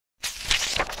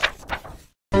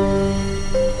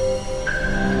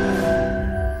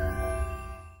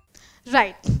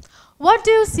Right. What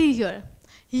do you see here?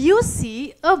 You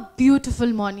see a beautiful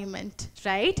monument,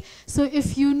 right? So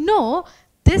if you know,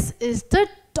 this is the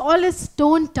tallest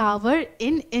stone tower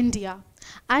in India.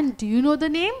 And do you know the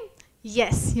name?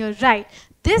 Yes, you're right.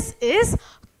 This is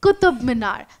Qutub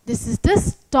Minar. This is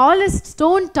the tallest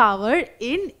stone tower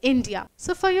in India.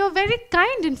 So for your very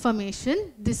kind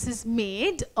information, this is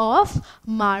made of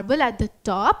marble at the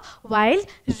top while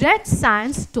red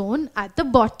sandstone at the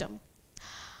bottom.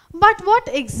 But what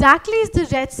exactly is the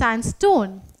red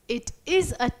sandstone? It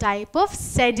is a type of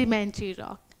sedimentary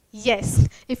rock. Yes,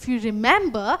 if you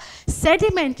remember,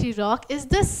 sedimentary rock is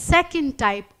the second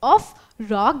type of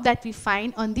rock that we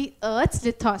find on the Earth's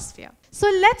lithosphere. So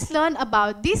let's learn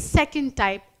about the second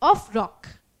type of rock.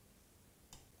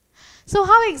 So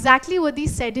how exactly were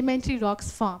these sedimentary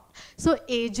rocks formed? So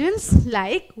agents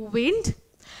like wind,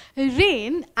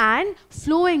 rain and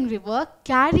flowing river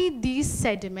carried these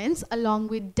sediments along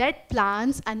with dead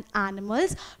plants and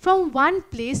animals from one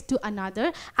place to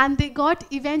another, and they got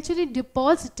eventually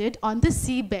deposited on the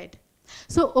seabed.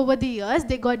 So over the years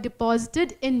they got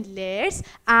deposited in layers,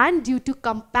 and due to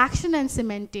compaction and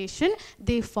cementation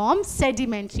they formed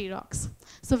sedimentary rocks.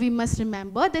 So we must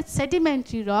remember that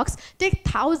sedimentary rocks take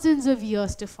thousands of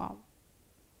years to form.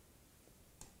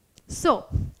 So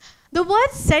the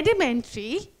word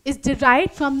sedimentary is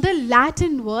derived from the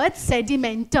Latin word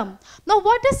sedimentum. Now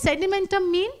what does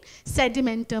sedimentum mean?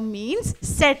 Sedimentum means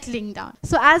settling down.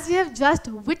 So as we have just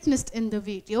witnessed in the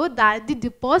video, that the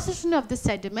deposition of the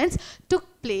sediments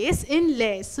took place in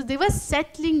layers. So they were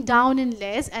settling down in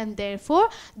layers, and therefore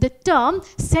the term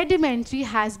sedimentary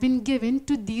has been given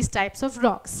to these types of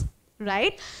rocks.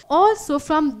 Right? Also,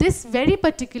 from this very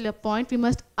particular point, we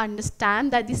must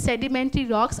understand that the sedimentary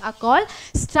rocks are called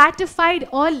stratified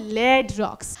or layered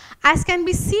rocks. As can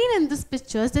be seen in these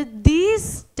pictures, that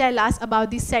these tell us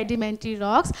about the sedimentary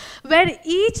rocks, where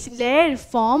each layer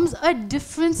forms a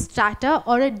different strata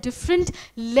or a different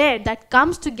layer that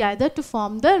comes together to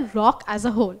form the rock as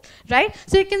a whole. Right?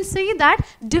 So you can see that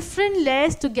different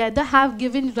layers together have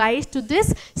given rise to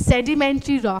this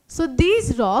sedimentary rock. So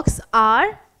these rocks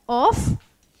are of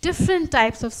different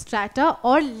types of strata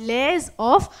or layers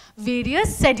of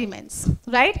various sediments,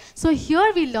 right? So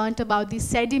here we learnt about the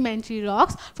sedimentary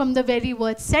rocks. From the very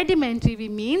word sedimentary, we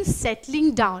mean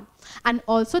settling down, and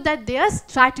also that they are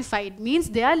stratified, means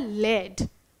they are layered.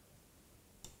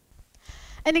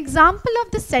 An example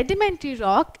of the sedimentary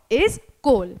rock is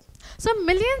coal. So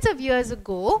millions of years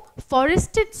ago,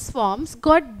 forested swamps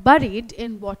got buried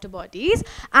in water bodies,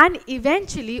 and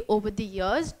eventually over the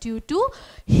years, due to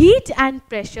heat and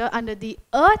pressure under the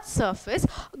Earth's surface,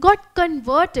 got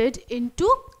converted into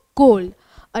coal,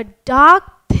 a dark,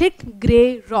 thick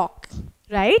grey rock.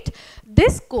 Right?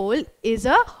 This coal is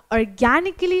a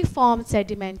organically formed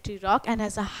sedimentary rock and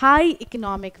has a high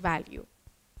economic value.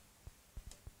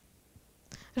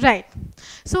 Right.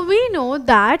 So we know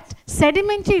that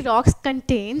sedimentary rocks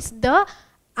contains the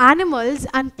animals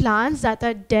and plants that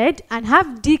are dead and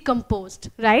have decomposed,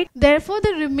 right? Therefore,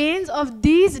 the remains of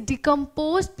these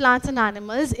decomposed plants and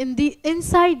animals in the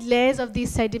inside layers of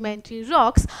these sedimentary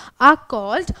rocks are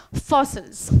called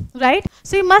fossils, right?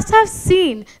 So you must have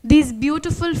seen these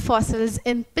beautiful fossils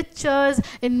in pictures,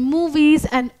 in movies,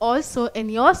 and also in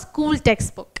your school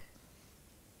textbook.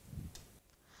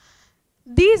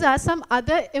 These are some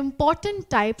other important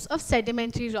types of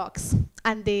sedimentary rocks,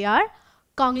 and they are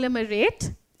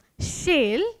conglomerate,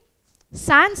 shale,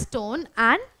 sandstone,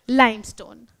 and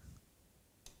limestone.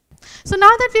 So now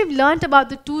that we've learnt about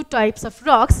the two types of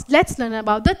rocks, let's learn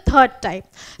about the third type.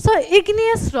 So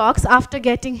igneous rocks, after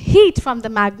getting heat from the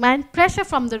magma and pressure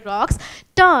from the rocks,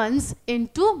 turns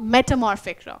into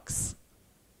metamorphic rocks.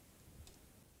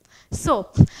 So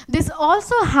this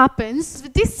also happens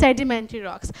with the sedimentary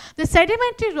rocks. The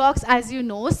sedimentary rocks, as you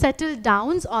know, settle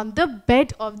down on the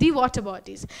bed of the water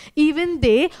bodies. Even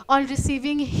they, on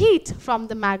receiving heat from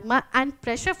the magma and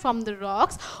pressure from the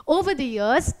rocks, over the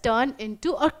years turn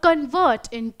into or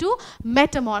convert into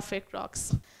metamorphic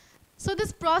rocks. So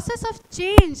this process of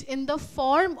change in the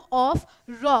form of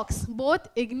rocks, both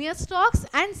igneous rocks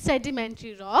and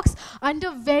sedimentary rocks, under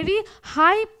very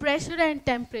high pressure and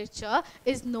temperature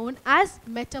is known as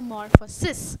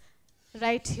metamorphosis,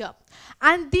 right here.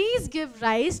 And these give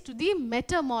rise to the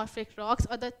metamorphic rocks,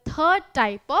 or the third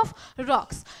type of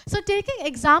rocks. So taking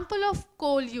example of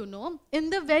coal, you know,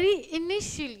 in the very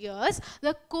initial years,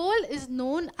 the coal is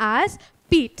known as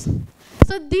peat.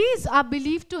 So these are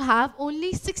believed to have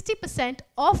only 60%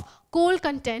 of coal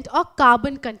content or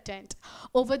carbon content.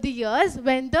 Over the years,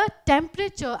 when the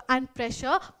temperature and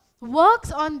pressure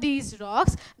works on these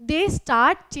rocks, they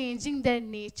start changing their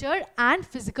nature and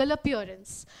physical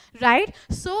appearance, right?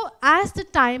 So as the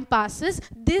time passes,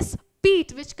 this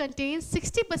peat, which contains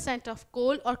 60% of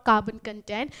coal or carbon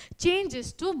content,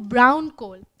 changes to brown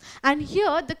coal. And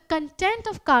here the content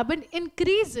of carbon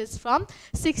increases from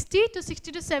 60 to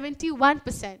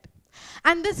 71%.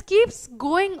 And this keeps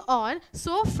going on.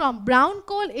 So from brown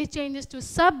coal, it changes to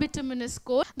subbituminous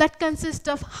coal that consists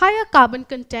of higher carbon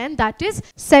content, that is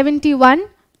 71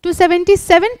 to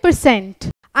 77%.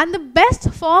 And the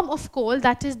best form of coal,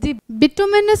 that is the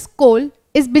bituminous coal,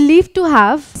 is believed to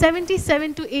have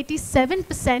 77 to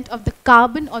 87% of the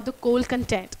carbon or the coal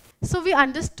content. So we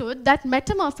understood that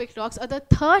metamorphic rocks, or the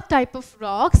third type of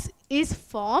rocks, is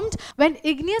formed when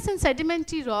igneous and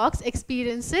sedimentary rocks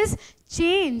experiences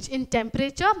change in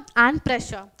temperature and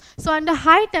pressure. So under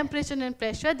high temperature and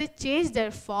pressure, they change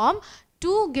their form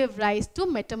to give rise to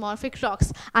metamorphic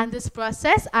rocks. And this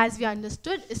process, as we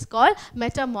understood, is called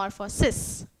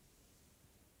metamorphosis.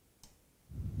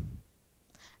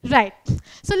 Right.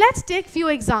 So let's take few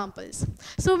examples.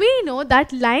 So we know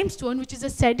that limestone, which is a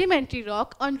sedimentary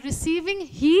rock, on receiving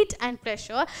heat and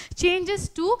pressure changes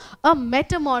to a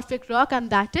metamorphic rock,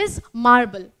 and that is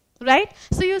marble. Right?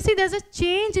 So you see there's a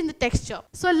change in the texture.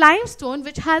 So limestone,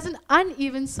 which has an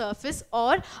uneven surface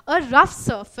or a rough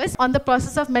surface, on the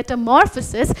process of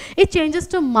metamorphosis, it changes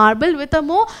to marble with a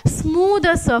more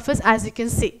smoother surface, as you can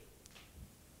see.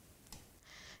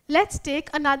 Let's take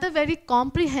another very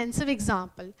comprehensive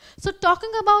example. So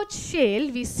talking about shale,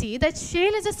 we see that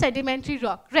shale is a sedimentary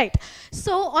rock, right?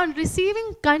 So on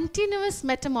receiving continuous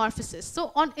metamorphosis,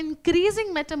 so on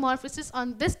increasing metamorphosis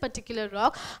on this particular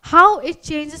rock, how it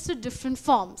changes to different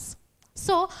forms.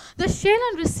 So the shale,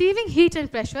 on receiving heat and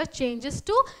pressure, changes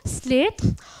to slate.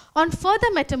 On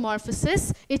further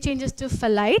metamorphosis, it changes to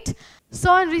phyllite.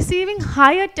 So on receiving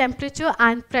higher temperature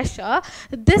and pressure,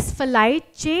 this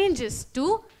phyllite changes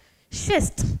to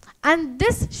schist, and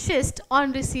this schist,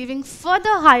 on receiving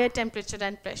further higher temperature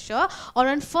and pressure or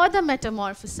on further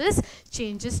metamorphosis,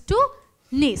 changes to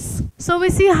gneiss. So we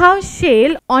see how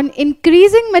shale, on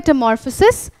increasing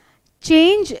metamorphosis,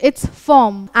 change its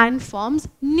form and forms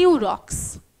new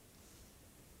rocks.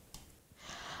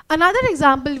 Another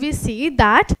example, we see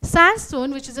that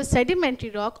sandstone, which is a sedimentary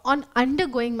rock, on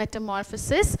undergoing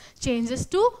metamorphosis changes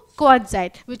to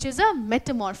quartzite, which is a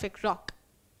metamorphic rock.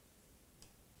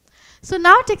 So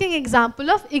now taking example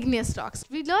of igneous rocks.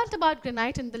 We learnt about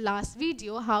granite in the last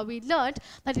video, how we learnt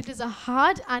that it is a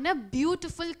hard and a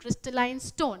beautiful crystalline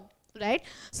stone, right?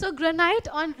 So granite,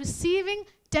 on receiving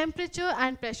temperature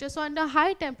and pressure, so under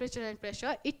high temperature and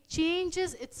pressure, it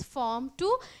changes its form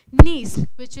to gneiss,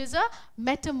 which is a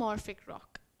metamorphic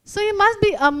rock. So you must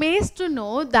be amazed to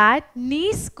know that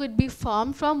gneiss could be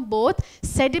formed from both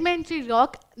sedimentary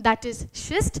rock, that is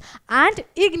schist, and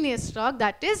igneous rock,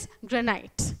 that is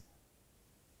granite.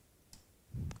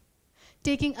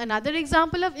 Taking another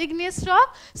example of igneous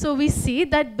rock, so we see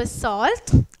that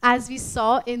basalt, as we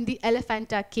saw in the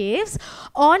Elephanta caves,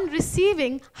 on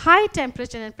receiving high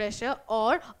temperature and pressure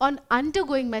or on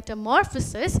undergoing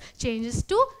metamorphosis, changes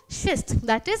to schist,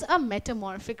 that is a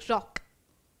metamorphic rock.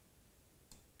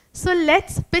 So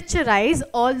let's picturize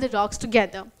all the rocks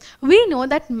together. We know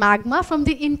that magma from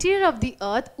the interior of the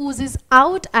earth oozes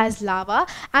out as lava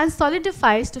and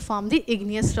solidifies to form the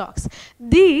igneous rocks.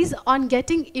 These, on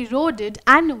getting eroded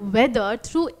and weathered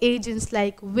through agents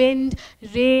like wind,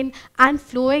 rain, and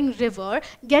flowing river,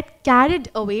 get carried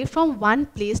away from one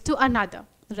place to another,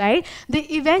 right? They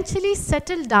eventually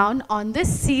settle down on the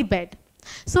seabed.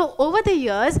 So over the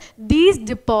years, these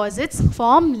deposits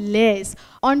form layers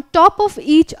on top of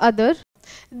each other.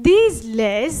 These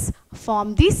layers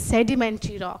form these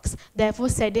sedimentary rocks. Therefore,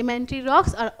 sedimentary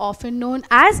rocks are often known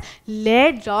as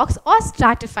layered rocks or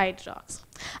stratified rocks.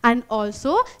 And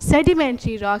also,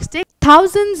 sedimentary rocks take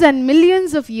thousands and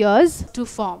millions of years to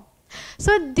form.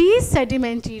 So these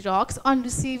sedimentary rocks, on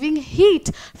receiving heat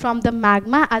from the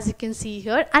magma, as you can see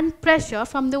here, and pressure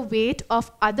from the weight of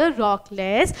other rock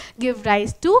layers, give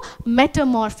rise to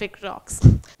metamorphic rocks.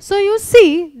 So you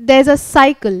see there's a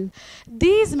cycle.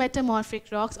 These metamorphic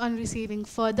rocks, on receiving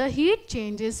further heat,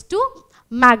 changes to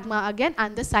magma again,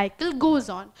 and the cycle goes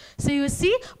on. So you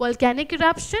see volcanic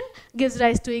eruption gives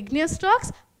rise to igneous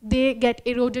rocks. They get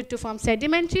eroded to form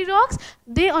sedimentary rocks.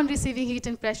 They, on receiving heat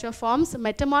and pressure, forms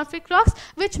metamorphic rocks,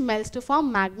 which melts to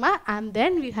form magma, and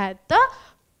then we had the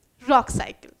rock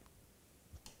cycle.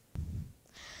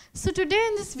 So today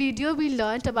in this video, we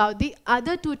learnt about the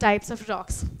other two types of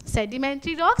rocks,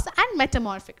 sedimentary rocks and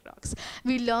metamorphic rocks.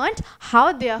 We learnt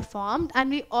how they are formed,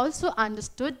 and we also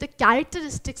understood the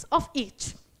characteristics of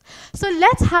each. So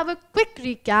let's have a quick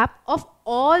recap of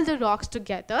all the rocks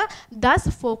together, thus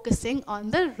focusing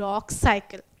on the rock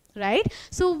cycle. Right?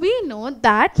 So we know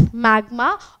that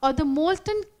magma, or the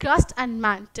molten crust and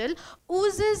mantle,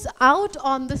 oozes out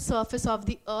on the surface of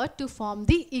the earth to form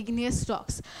the igneous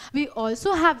rocks. We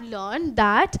also have learned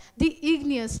that the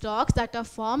igneous rocks that are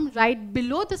formed right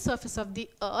below the surface of the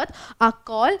earth are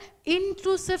called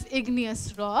intrusive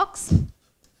igneous rocks,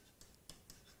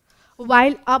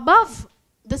 while above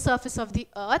the surface of the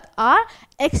earth are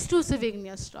extrusive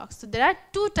igneous rocks. So there are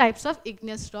two types of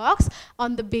igneous rocks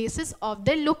on the basis of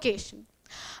their location.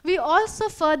 We also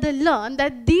further learn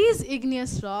that these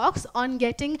igneous rocks, on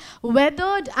getting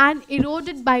weathered and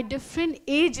eroded by different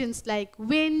agents like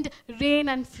wind, rain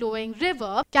and flowing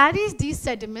river, carries these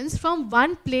sediments from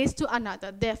one place to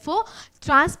another. Therefore,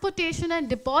 transportation and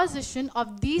deposition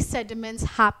of these sediments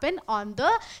happen on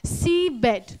the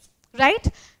seabed, right?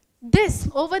 This,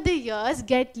 over the years,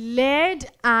 get layered,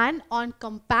 and on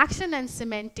compaction and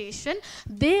cementation,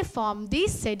 they form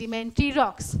these sedimentary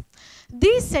rocks.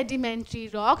 These sedimentary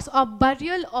rocks are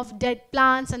burial of dead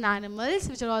plants and animals,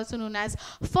 which are also known as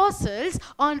fossils,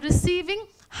 on receiving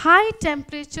high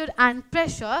temperature and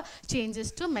pressure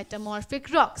changes to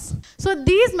metamorphic rocks. So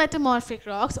these metamorphic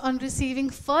rocks, on receiving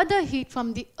further heat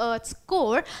from the Earth's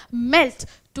core, melt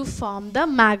to form the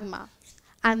magma.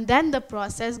 And then the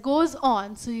process goes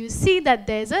on. So you see that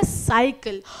there's a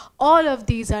cycle. All of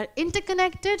these are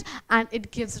interconnected, and it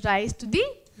gives rise to the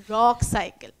rock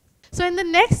cycle. So in the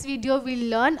next video, we'll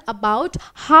learn about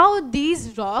how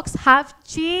these rocks have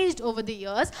changed over the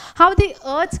years, how the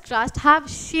Earth's crust have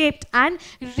shaped and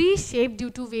reshaped due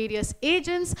to various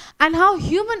agents, and how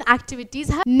human activities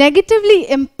have negatively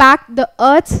impacted the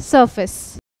Earth's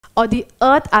surface, or the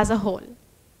Earth as a whole.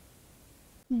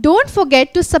 Don't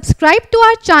forget to subscribe to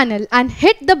our channel and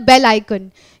hit the bell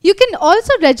icon. You can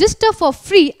also register for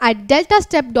free at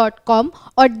DeltaStep.com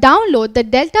or download the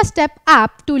DeltaStep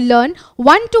app to learn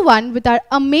one-to-one with our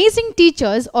amazing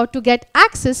teachers, or to get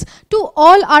access to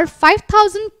all our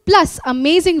 5,000 plus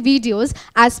amazing videos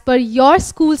as per your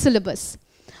school syllabus.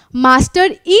 Master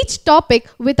each topic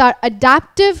with our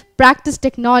adaptive practice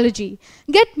technology.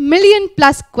 Get million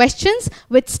plus questions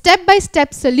with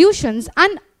step-by-step solutions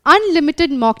and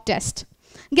unlimited mock test.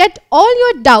 Get all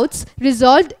your doubts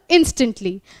resolved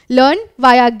instantly. Learn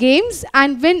via games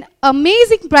and win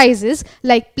amazing prizes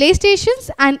like PlayStations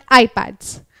and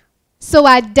iPads. So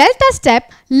at DeltaStep,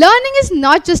 learning is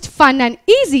not just fun and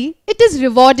easy, it is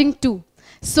rewarding too.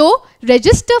 So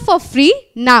register for free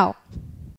now.